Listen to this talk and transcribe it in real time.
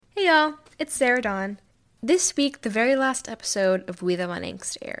y'all, it's Sarah Dawn. This week, the very last episode of We the One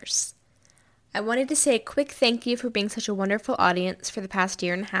Angst airs. I wanted to say a quick thank you for being such a wonderful audience for the past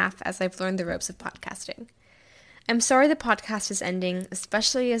year and a half as I've learned the ropes of podcasting. I'm sorry the podcast is ending,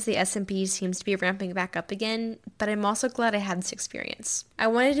 especially as the S&P seems to be ramping back up again, but I'm also glad I had this experience. I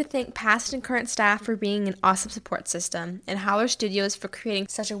wanted to thank past and current staff for being an awesome support system, and Howler Studios for creating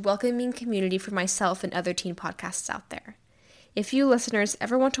such a welcoming community for myself and other teen podcasts out there. If you listeners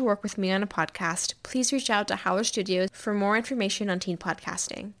ever want to work with me on a podcast, please reach out to Howler Studios for more information on teen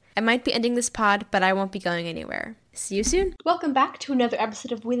podcasting. I might be ending this pod, but I won't be going anywhere. See you soon. Welcome back to another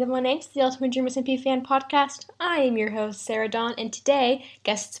episode of We the One Angst, the Ultimate Dream SMP fan podcast. I am your host, Sarah Dawn, and today,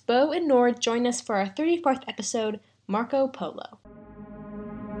 guests Bo and Nord join us for our 34th episode, Marco Polo.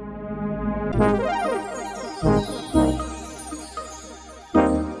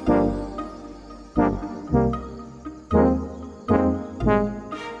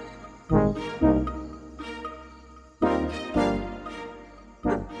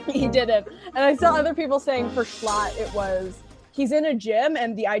 He didn't. And I saw other people saying for Schlatt it was, he's in a gym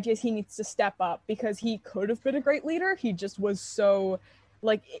and the idea is he needs to step up because he could have been a great leader. He just was so,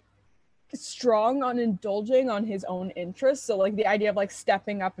 strong on indulging on his own interests. So, the idea of,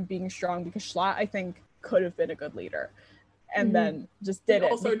 stepping up and being strong because Schlatt, I think, could have been a good leader. And then just didn't. He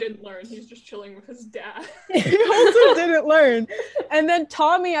also didn't learn. He's just chilling with his dad. He also didn't learn. And then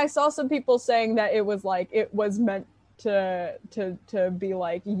Tommy, I saw some people saying that it was meant to be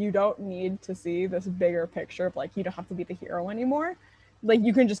you don't need to see this bigger picture of you don't have to be the hero anymore.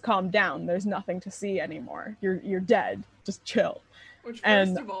 You can just calm down. There's nothing to see anymore. You're dead. Just chill. Which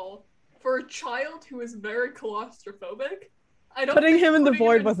first of all, for a child who is very claustrophobic, I don't putting think him in the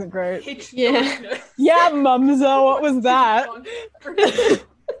void wasn't great. Yeah. Yeah, Mumzo, what was that? It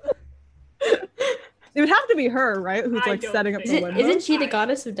would have to be her, right? Who's setting up the window. Isn't she the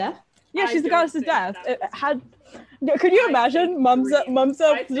goddess of death? Yeah, she's the goddess of death. It had. Could you imagine Mumzo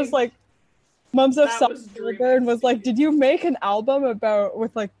saw Wilbur and was like, "Did you make an album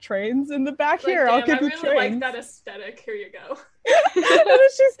with trains in the back? Here, I'll give you trains." I really like that aesthetic. Here you go. And then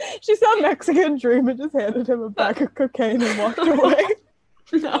she saw Mexican Dream and just handed him a bag of cocaine and walked away.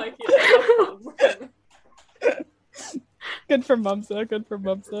 Good for Mumzo. Good for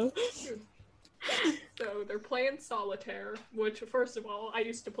Mumzo. So they're playing solitaire, which, first of all, I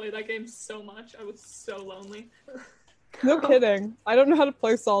used to play that game so much. I was so lonely. No kidding. I don't know how to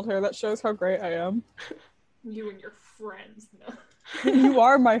play solitaire. That shows how great I am. You and your friends. No. You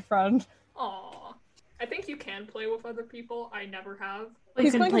are my friend. Aw. I think you can play with other people. I never have.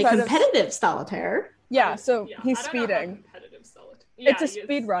 You can play competitive solitaire. Yeah, so he's I don't speeding. know how competitive solitaire. Yeah, it's a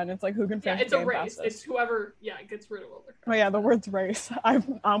speed run. It's who can finish it's the a game race. fastest. It's whoever, gets rid of all their cards. Oh yeah, the word's race.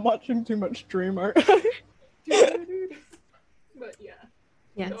 I'm watching too much Dream art. But yeah.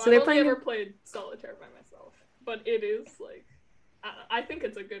 Yeah, So they're I've playing. only ever played solitaire by myself, but it is I think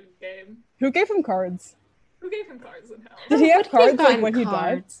it's a good game. Who gave him cards? Who gave him cards in hell? Did he have cards gotten when he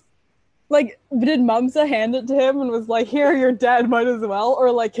cards? died? Did Mumsa hand it to him and was like, "Here, you're dead, might as well"?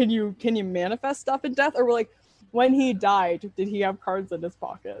 Or can you manifest stuff in death? Or when he died, did he have cards in his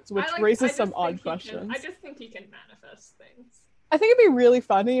pockets? Which raises some odd questions. I just think he can manifest things. I think it'd be really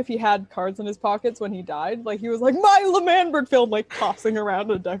funny if he had cards in his pockets when he died. He was like, "My Lamanberg film," tossing around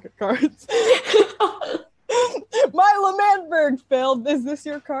a deck of cards. "My Lamanberg failed. Is this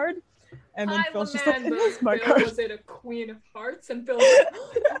your card?" And then Phil's just like, "It is my card." Was it a Queen of Hearts? And Phil's like, "Oh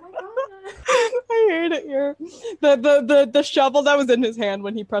my god." I hate it here. The shovel that was in his hand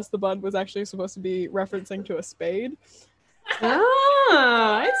when he pressed the button was actually supposed to be referencing to a spade. Oh,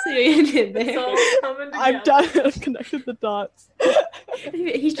 I see what you did It's there. all coming together. I've done it. I've connected the dots.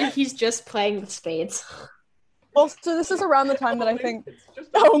 He's just playing with spades. Also, this is around the time that I think It's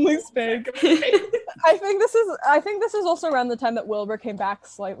just only spades. deck of spades. I think this is also around the time that Wilbur came back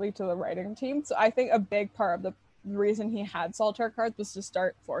slightly to the writing team. So I think a big part of the reason he had solitaire cards was to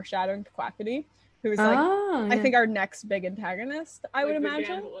start foreshadowing to Quackity, who's I think our next big antagonist, I would the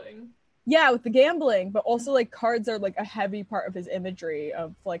imagine. gambling. Yeah, with the gambling, but also cards are a heavy part of his imagery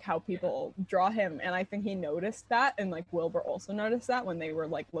of how people draw him, and I think he noticed that, and Wilbur also noticed that when they were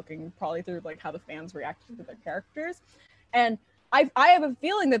looking probably through how the fans reacted to their characters, and I have a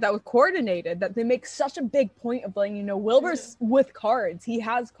feeling that was coordinated, that they make such a big point of letting Wilbur's with cards. He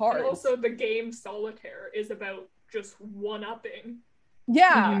has cards. And also the game solitaire is about just one-upping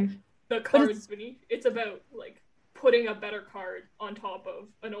Yeah. the cards beneath. It's about putting a better card on top of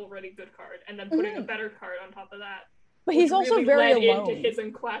an already good card, and then putting a better card on top of that. But he's also really very led alone. into his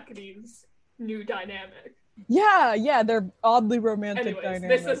and Quackity's new dynamic. Yeah, they're oddly romantic Anyways, dynamic.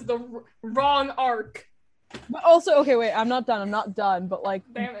 this is the wrong arc But also, okay, wait, I'm not done. But like,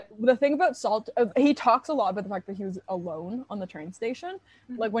 Damn it. the thing about Salt, he talks a lot about the fact that he was alone on the train station.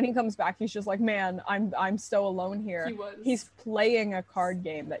 Like when he comes back, he's just like, man, I'm so alone here. He was. He's playing a card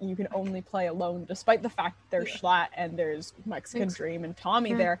game that you can only play alone, despite the fact that there's Schlatt and there's Mexican Dream and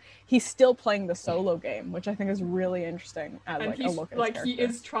Tommy there. He's still playing the solo game, which I think is really interesting as And like a he's look at like his he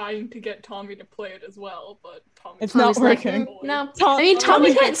character. is trying to get Tommy to play it as well, but It's not Tommy's like, working. no. Tom- I mean, Tommy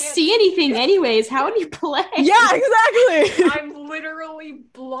Tommy can't see anything anyways. How would he play? Yeah, exactly. I'm literally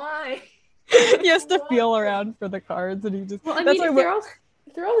blind. He has to feel around for the cards, and he just. Well, I that's mean, why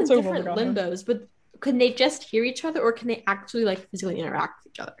if they're all in So different Wilbur got him. limbos, but can they just hear each other, or can they actually like physically interact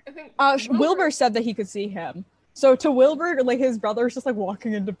with each other? I think Wilbur said that he could see him. So to Wilbur, like his brother's just like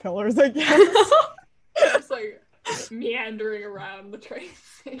walking into pillars, I guess. just like meandering around the train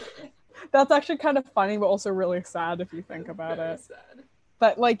station. That's actually kind of funny, but also really sad if you think about Very it. sad.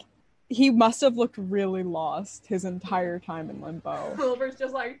 But like, he must have looked really lost his entire time in limbo. Wilbur's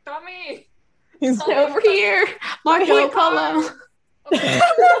just like, Tommy! He's Oh, Over here, Marco Wait, Polo.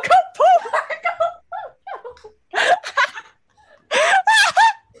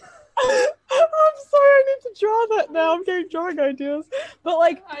 I'm sorry, I need to draw that now. I'm getting drawing ideas. But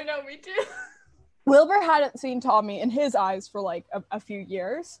like, I know, me too. Wilbur hadn't seen Tommy in his eyes for like a few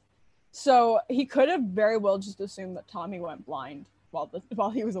years. So he could have very well just assumed that Tommy went blind while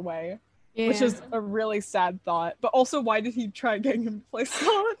he was away. Yeah. Which is a really sad thought. But also, why did he try getting him to play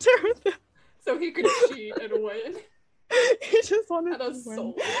solitaire with him? So he could cheat and win. He just wanted That to was win.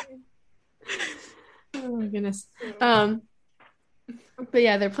 so Oh my goodness. funny. But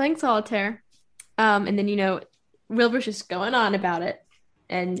yeah, they're playing solitaire. And then Wilbur's just going on about it,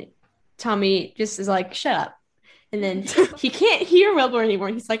 and Tommy just is like, "Shut up." And then he can't hear Wilbur anymore.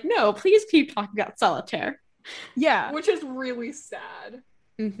 He's like, "No, please keep talking about solitaire." Yeah, Which is really sad.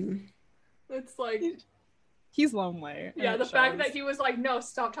 Mm-hmm. It's like, he's lonely. yeah, and the it fact shows. that he was like, no,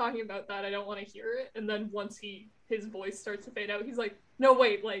 stop talking about that. I don't want to hear it. And then once his voice starts to fade out, he's like, no,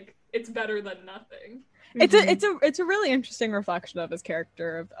 wait, like, it's better than nothing. It's a really interesting reflection of his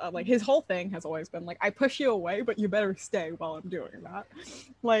character. Of like his whole thing has always been like, I push you away, but you better stay while I'm doing that.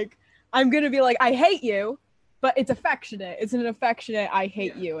 Like, I'm gonna be like, I hate you, but it's affectionate. It's an affectionate I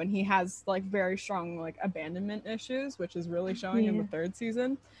hate you, and he has like very strong like abandonment issues, which is really showing in the third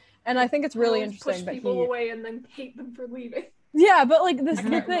season. And I think it's really Always interesting push that people away and then hate them for leaving. Yeah, but like this I the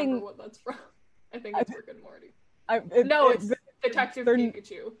can't remember thing. what that's from. I think it's Rick and Morty. It's Detective they're-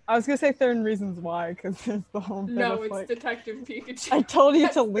 Pikachu. I was gonna say 13 Reasons Why, because there's the whole bit No, of it's like, Detective Pikachu. I told you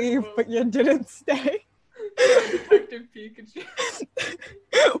That's to the leave, quote. but you didn't stay. No, Detective Pikachu.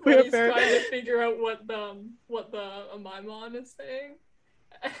 We When are he's very- trying to figure out what the Amaimon is saying.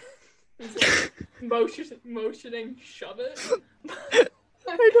 He's like motioning shove it.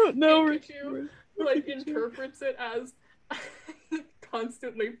 I don't know. Pikachu like interprets it as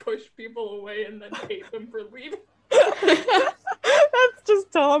constantly push people away and then hate them for leaving. That's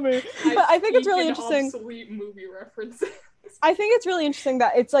just Tommy. But I think it's really speak in interesting. Obsolete movie references. I think it's really interesting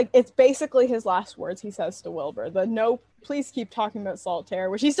that it's basically his last words he says to Wilbur. The no, please keep talking about solitaire,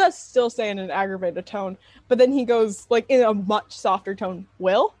 which he does still say in an aggravated tone, but then he goes like in a much softer tone,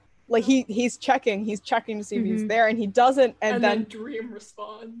 Will? Like he's checking to see if he's there, and he doesn't, and then Dream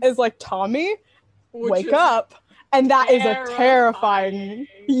responds. is like, Tommy, which wake is up. And that is a terrifying.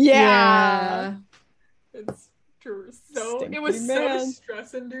 Yeah. It's true. So Stinky it was man. so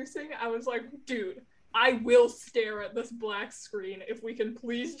stress inducing. I was like, dude, I will stare at this black screen if we can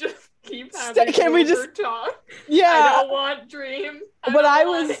please just keep having Can we Wilbur talk. Yeah. I don't want Dream.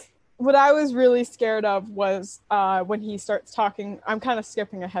 What I was really scared of was when he starts talking. I'm kind of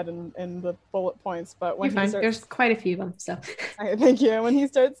skipping ahead in the bullet points, but when You're fine. he starts, There's quite a few of them, so. thank you. When he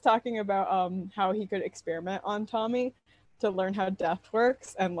starts talking about how he could experiment on Tommy to learn how death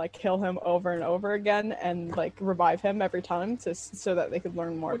works and like kill him over and over again and like revive him every time so that they could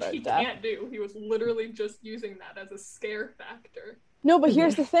learn more Which about he death. can't do. He was literally just using that as a scare factor. No, but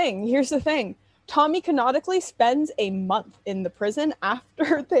here's the thing. Tommy canonically spends a month in the prison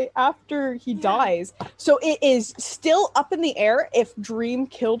after he dies. So it is still up in the air if Dream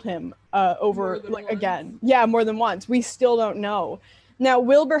killed him over More than like once. again. Yeah, more than once. We still don't know. Now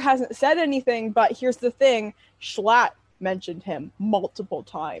Wilbur hasn't said anything, but here's the thing. Schlatt mentioned him multiple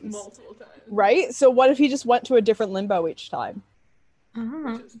times. Right? So what if he just went to a different limbo each time?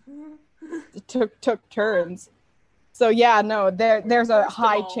 Uh-huh. It took turns. So yeah, no, there's a First of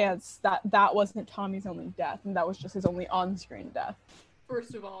high all- chance that wasn't Tommy's only death, and that was just his only on-screen death.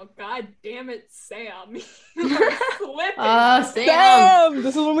 First of all, god damn it, Sam. You are slipping. Sam. Damn!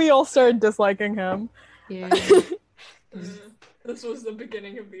 This is when we all started disliking him. Yeah. This was the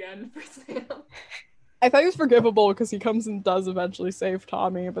beginning of the end for Sam. I thought he was forgivable because he comes and does eventually save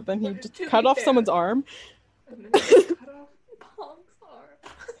Tommy, but then he But just to cut be off fair- someone's arm. And then he cut off Punk's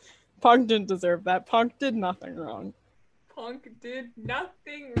arm. Punk didn't deserve that. Punk did nothing wrong. Punk did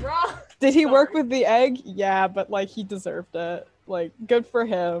nothing wrong. Did he work Sorry. with the egg? Yeah, but like he deserved it. Like, good for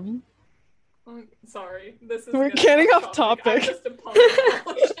him. Punk, sorry, this is We're getting getting off topic. I just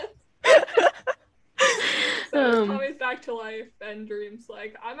apologize. So Um, Tommy's back to life, and Dream's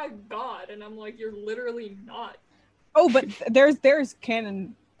like, I'm a god, and I'm like, you're literally not. Oh, but there's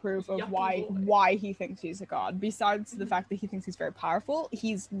canon proof of Yucky boy. why he thinks he's a god. Besides the fact that he thinks he's very powerful,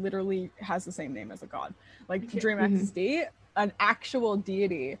 he's literally has the same name as a god. Like Yeah. Dream XD, an actual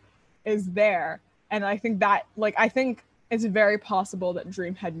deity is there. And I think that I think it's very possible that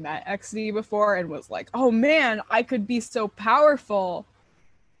Dream had met XD before and was like, oh man, I could be so powerful.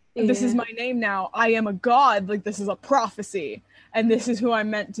 This is Yeah. my name now. I am a god. Like, this is a prophecy. And this is who I'm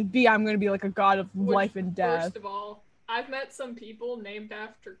meant to be. I'm going to be like a god of Which, life and death. First of all, I've met some people named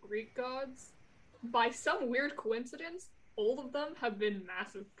after Greek gods. By some weird coincidence, all of them have been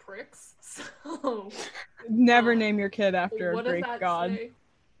massive pricks. So, Never name your kid after what a Greek does that god. say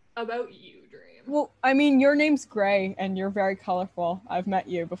about you, Dream? Well, I mean, your name's Gray and you're very colorful. I've met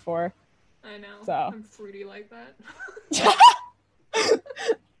you before. I know. So. I'm fruity like that.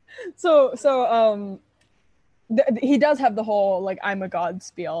 He does have the whole like I'm a god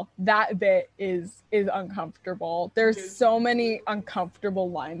spiel. That bit is uncomfortable. There's It is. so many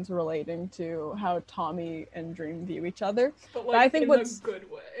uncomfortable lines relating to how Tommy and Dream view each other. But I like think in what's- a good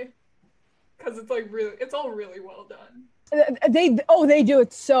way. Because it's like really, it's all really well done. They do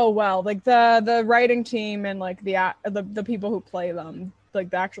it so well. Like the writing team and like the people who play them, like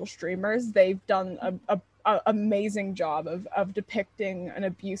the actual streamers, they've done a amazing job of depicting an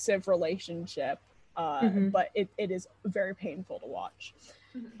abusive relationship. But it is very painful to watch.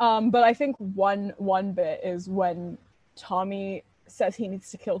 But I think one bit is when Tommy says he needs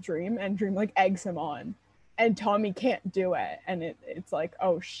to kill Dream and Dream like eggs him on, and Tommy can't do it, and it's like,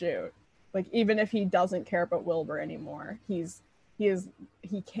 oh shoot. Like, even if he doesn't care about Wilbur anymore, he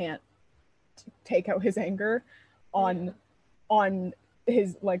can't take out his anger on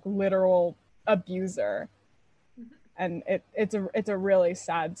his like literal abuser. And it's a really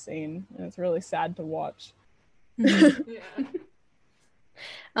sad scene, and it's really sad to watch. Yeah.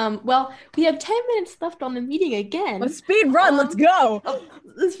 Well, we have 10 minutes left on the meeting again. Let's speed run. Let's go. Oh,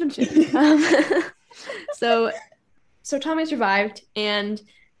 let's finish it. So Tommy survived, and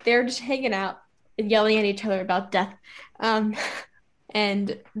they're just hanging out and yelling at each other about death.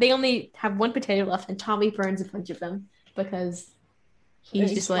 And they only have one potato left, and Tommy burns a bunch of them because he's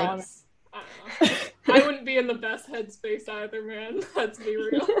He's just like, Tommy. I don't know. I wouldn't be in the best headspace either, man. Let's be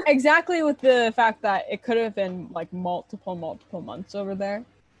real. Exactly, with the fact that it could have been like multiple months over there.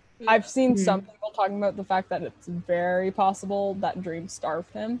 Yeah. I've seen Mhm. some people talking about the fact that it's very possible that Dream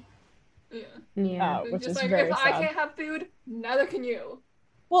starved him. Yeah. yeah. Which Just is like, very if I sad. can't have food, neither can you.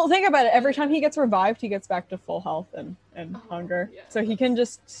 Well, think about it. Every time he gets revived, he gets back to full health and Oh, hunger. yeah, So he can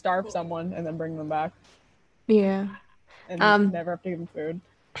just starve cool. someone and then bring them back Yeah. and never have to give him food.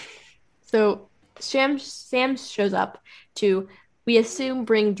 So Sam shows up to, we assume,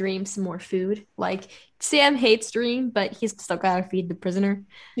 bring Dream some more food. Like, Sam hates Dream, but he's still gotta feed the prisoner.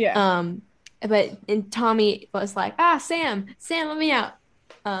 Yeah. And Tommy was like, Sam, let me out.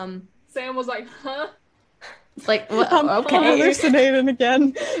 Sam was like, huh? It's like, well, I'm okay, hallucinating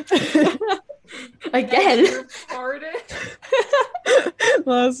again. again. You're farted?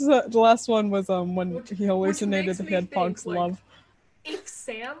 The last one was when Which- he hallucinated makes that me he had think, Punk's like, love. If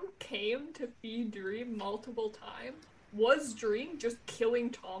Sam came to feed Dream multiple times, was Dream just killing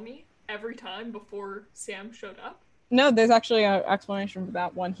Tommy every time before Sam showed up? No, there's actually an explanation for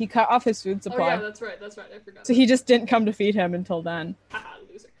that one. He cut off his food Oh supply, yeah, that's right, I forgot. so he just didn't come to feed him until then. Haha,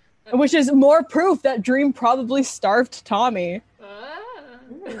 loser. Which is more proof that Dream probably starved Tommy.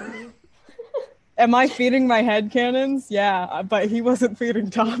 Am I feeding my headcanons? Yeah, but he wasn't feeding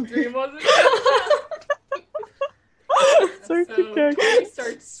Tommy. Dream wasn't. So So okay. Tommy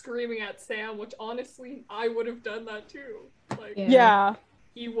starts screaming at Sam, which honestly, I would have done that too. Like, Yeah. Yeah.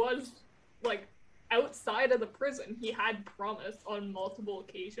 he was, like, outside of the prison. He had promised on multiple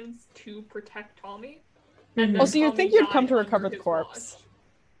occasions to protect Tommy. And then Oh, so you'd Tommy think you'd come died to recover under the his corpse. watch.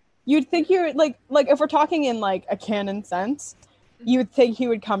 You'd think you would like if we're talking in like a canon sense, you would think he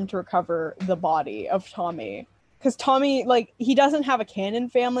would come to recover the body of Tommy. Because Tommy, like, he doesn't have a canon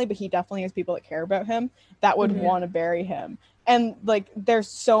family, but he definitely has people that care about him that would Mhm. want to bury him. And like there's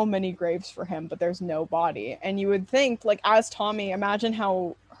so many graves for him, but there's no body. And you would think, like, as Tommy, imagine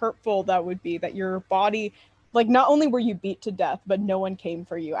how hurtful that would be, that your body, like, not only were you beat to death, but no one came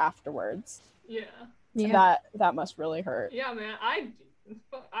for you afterwards. Yeah. Yeah. That must really hurt. Yeah, man,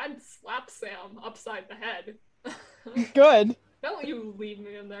 I'd slap Sam upside the head. Good. Don't you leave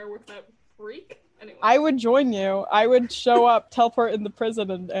me in there with that freak. Anyway. I would join you. I would show up, teleport in the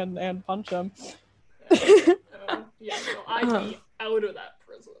prison, and punch him. Yeah, no, I'd be out of that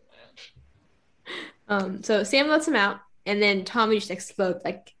prison, man. So Sam lets him out, and then Tommy just explodes.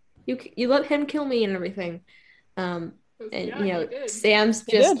 Like, you let him kill me and everything. And Sam's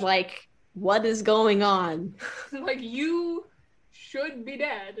just like, what is going on? Like, you should be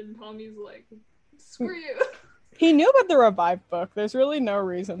dead, and Tommy's like, screw you. He knew about the revived book. There's really no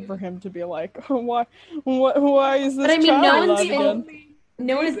reason for him to be like, why is this? But I mean,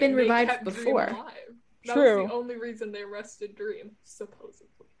 no one has been they revived kept before. Dream alive. That True. was the only reason they arrested Dream, supposedly.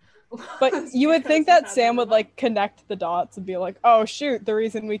 But you would think that Sam would like connect the dots and be like, oh shoot, the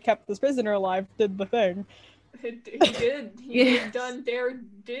reason we kept this prisoner alive did the thing. He did.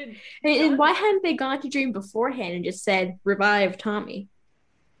 Did. And why hadn't they gone to Dream beforehand and just said, revive Tommy?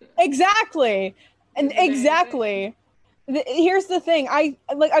 Exactly. And exactly. Here's the thing.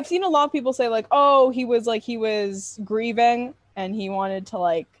 I've seen a lot of people say like, oh, he was grieving and he wanted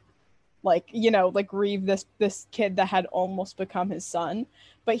to grieve this kid that had almost become his son.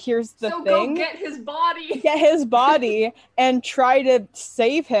 But here's the thing. Go get his body. Get his body and try to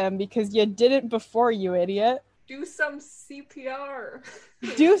save him because you didn't before, you idiot. Do some CPR.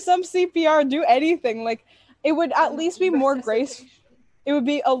 Do some CPR. Do anything. Like, it would at least be more graceful. It would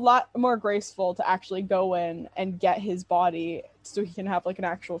be a lot more graceful to actually go in and get his body so he can have like an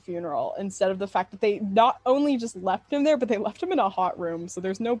actual funeral instead of the fact that they not only just left him there, but they left him in a hot room. So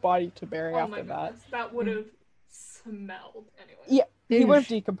there's no body to bury after that. That would have smelled anyway. Yeah, he would have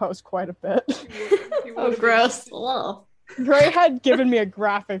decomposed quite a bit. He oh, gross. Gray had given me a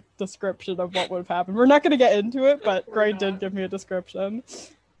graphic description of what would have happened. We're not going to get into it, but Gray did give me a description.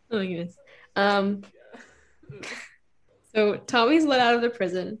 Oh my goodness. So Tommy's let out of the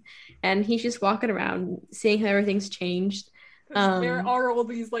prison, and he's just walking around, seeing how everything's changed. There are all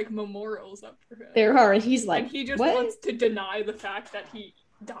these like memorials up for him. There are, and he's like, and he just what? wants to deny the fact that he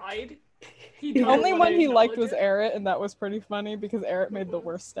died. The only one he liked was Eret, and that was pretty funny because Eret made the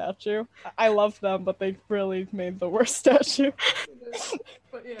worst statue. I love them, but they really made the worst statue.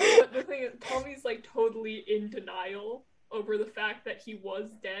 But the thing is, Tommy's like totally in denial over the fact that he was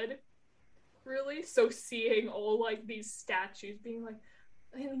dead. Really? So seeing all like these statues being like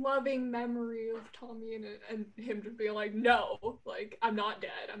in loving memory of Tommy and him just being like, no, like I'm not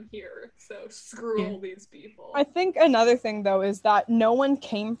dead, I'm here. So screw all these people. I think another thing though is that no one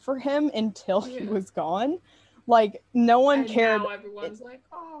came for him until he was gone. Like no one cared. Now everyone's like,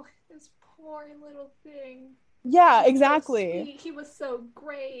 oh, this poor little thing. Yeah, exactly. He was so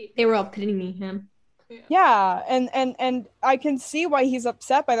great. They were all pitying him. Yeah, and I can see why he's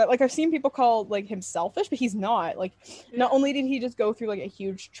upset by that. Like I've seen people call like him selfish, but he's not. Like not only did he just go through like a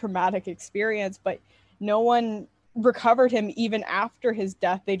huge traumatic experience, but no one recovered him even after his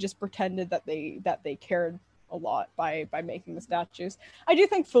death. They just pretended that they cared a lot by making the statues. I do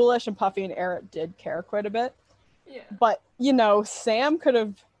think Foolish and Puffy and Eret did care quite a bit. Yeah. But Sam could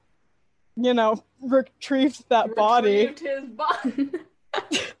have retrieved that body. His body.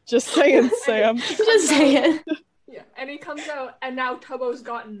 Just saying, Sam. Just saying. Yeah, and he comes out, and now Tubbo's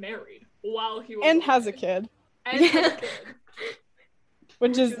gotten married while he was and has a kid. And has a kid.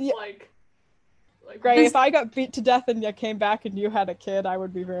 Which is like great. If I got beat to death and you came back and you had a kid, I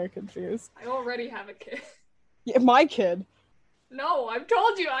would be very confused. I already have a kid. Yeah, my kid. No, I've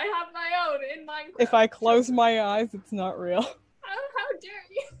told you I have my own in Minecraft. If I close my eyes, it's not real. How dare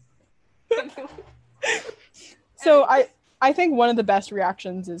you? So I think one of the best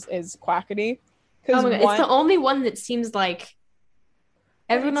reactions is Quackity. Oh my God, it's the only one that seems like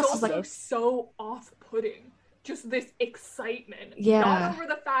everyone else is like so off-putting. Just this excitement. Yeah. Not over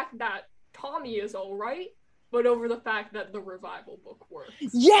the fact that Tommy is alright, but over the fact that the revival book works.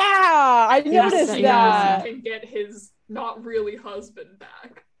 Yeah, I noticed that. He can get his not really husband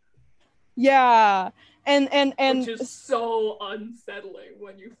back. Yeah, and which is so unsettling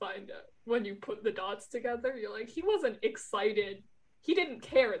when you find out. When you put the dots together, you're like, he wasn't excited. He didn't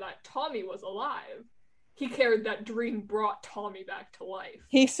care that Tommy was alive. He cared that Dream brought Tommy back to life.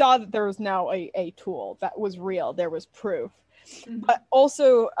 He saw that there was now a tool that was real. There was proof. Mm-hmm. But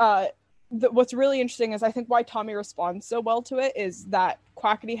also, what's really interesting is I think why Tommy responds so well to it is that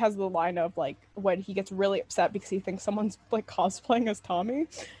Quackity has the line of like when he gets really upset because he thinks someone's like cosplaying as Tommy.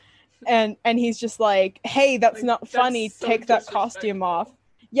 And he's just like, hey, that's not funny. So take that costume off.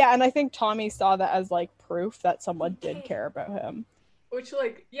 Yeah, and I think Tommy saw that as like proof that someone did care about him. Which,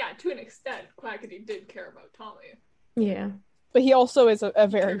 like, yeah, to an extent, Quackity did care about Tommy. Yeah. But he also is a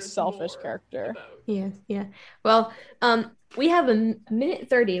very cares selfish more character. about. Yeah. Well, we have a minute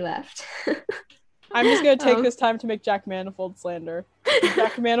 30 left. I'm just going to take this time to make Jack Manifold slander.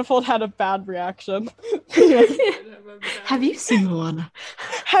 Jack Manifold had a bad reaction. Have you seen Moana?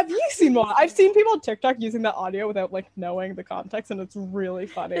 Have you seen Moana? I've seen people on TikTok using that audio without like knowing the context, and it's really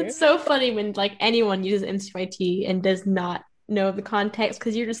funny. It's so funny when like anyone uses MCYT and does not know the context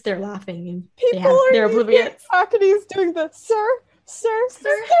because you're just there laughing and they're oblivious. And he's doing the sir,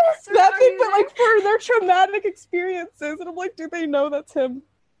 that thing, but like for their traumatic experiences, and I'm like, do they know that's him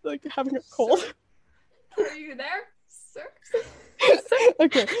like having a cold? Are you there, sir?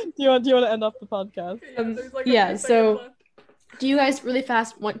 Okay. Do you want to end off the podcast? Yeah. So, do you guys really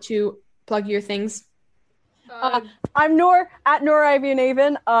fast want to plug your things? I'm Noor at Noor Ivy and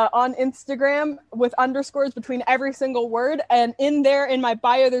Avon on Instagram with underscores between every single word, and in my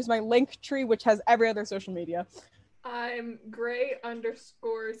bio there's my link tree which has every other social media. I'm Gray_scales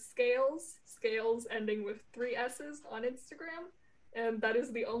ending with 3 S's on Instagram. And that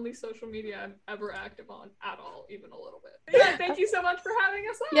is the only social media I'm ever active on at all, even a little bit. Yeah, thank you so much for having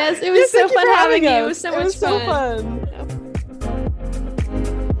us on. Yes, it was so fun having you. It was so much fun.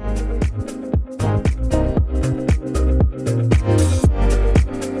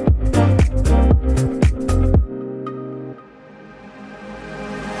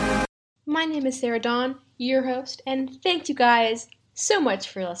 My name is Sarah Dawn, your host, and thank you guys so much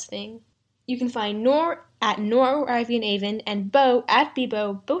for listening. You can find Noor at Noor Ivy and Avon and Bo at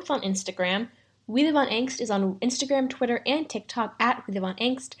Bebo, both on Instagram. We Live on Angst is on Instagram, Twitter, and TikTok at We Live on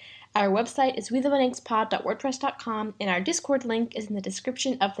Angst. Our website is weliveonangstpod.wordpress.com, and our Discord link is in the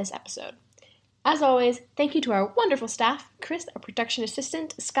description of this episode. As always, thank you to our wonderful staff, Chris, our production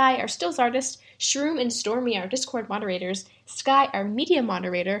assistant, Sky, our stills artist, Shroom and Stormy, our Discord moderators, Sky, our media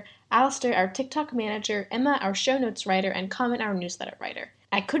moderator, Alistair, our TikTok manager, Emma, our show notes writer, and Comment, our newsletter writer.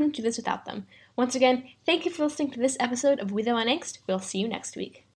 I couldn't do this without them. Once again, thank you for listening to this episode of We Live on Angst. We'll see you next week.